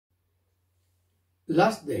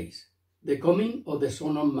Last days, the coming of the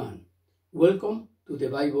Son of Man. Welcome to the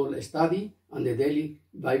Bible study and the daily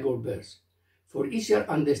Bible verse. For easier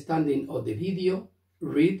understanding of the video,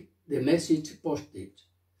 read the message posted.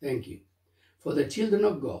 Thank you. For the children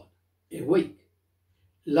of God, awake.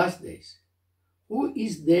 Last days. Who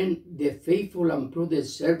is then the faithful and prudent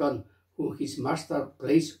servant whom his master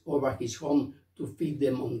placed over his home to feed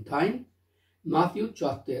them on time? Matthew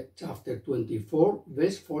chapter 24,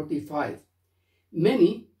 verse 45.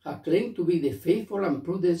 Many have claimed to be the faithful and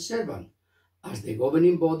prudent servant, as the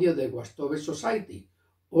governing body of the Watchtower Society,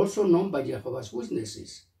 also known by Jehovah's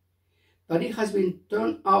Witnesses. But it has been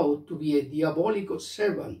turned out to be a diabolical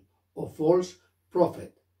servant or false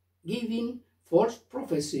prophet, giving false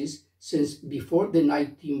prophecies since before the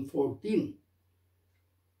 1914.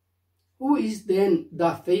 Who is then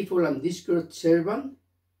that faithful and discreet servant?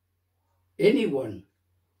 Anyone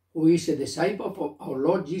who is a disciple of our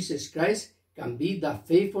Lord Jesus Christ can be that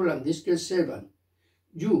faithful and discreet servant.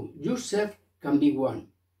 You yourself can be one.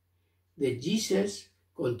 The Jesus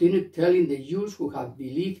continued telling the Jews who have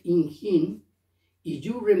believed in him, if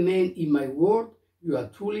you remain in my word, you are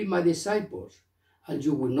truly my disciples, and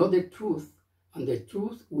you will know the truth, and the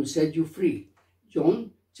truth will set you free.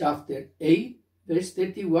 John chapter 8, verse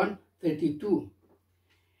 31-32.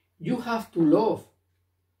 You have to love,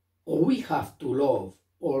 or we have to love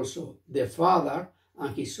also the Father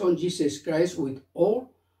and his Son Jesus Christ with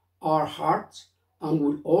all our hearts and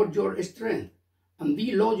with all your strength, and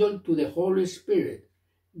be loyal to the Holy Spirit.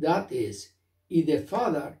 That is, if the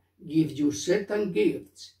Father gives you certain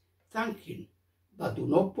gifts, thank him, but do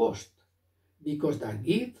not boast, because that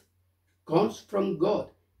gift comes from God.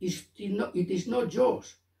 It is not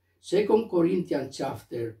yours. 2 Corinthians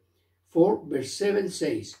chapter 4, verse 7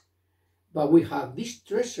 says, but we have this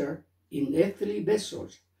treasure in earthly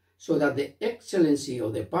vessels, so that the excellency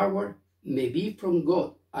of the power may be from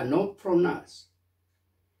God and not from us.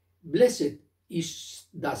 Blessed is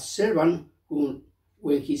that servant whom,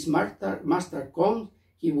 when his master comes,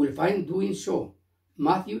 he will find doing so.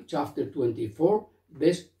 Matthew chapter 24,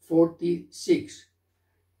 verse 46.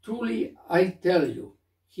 Truly I tell you,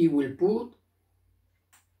 he will put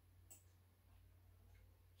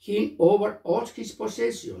him over all his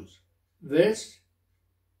possessions. Verse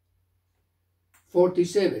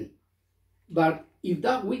 47. But if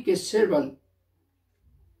that wicked servant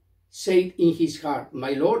said in his heart,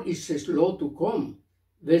 my Lord is slow to come,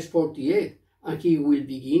 verse 48, and he will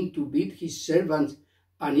begin to beat his servants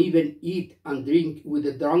and even eat and drink with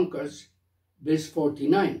the drunkards, verse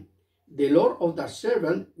 49, the Lord of that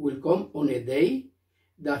servant will come on a day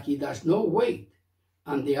that he does not wait,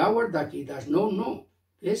 and the hour that he does not know,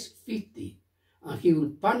 verse 50, and he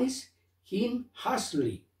will punish him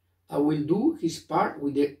harshly, and will do his part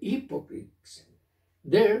with the hypocrites.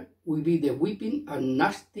 There will be the weeping and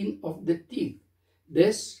gnashing of the teeth.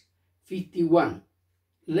 Verse 51.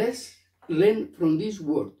 Let's learn from this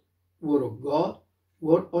word of God,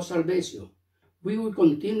 word of salvation. We will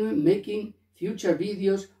continue making future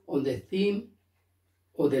videos on the theme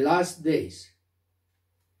of the last days.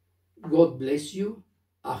 God bless you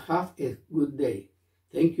and have a good day.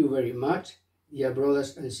 Thank you very much, dear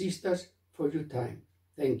brothers and sisters, for your time.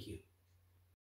 Thank you.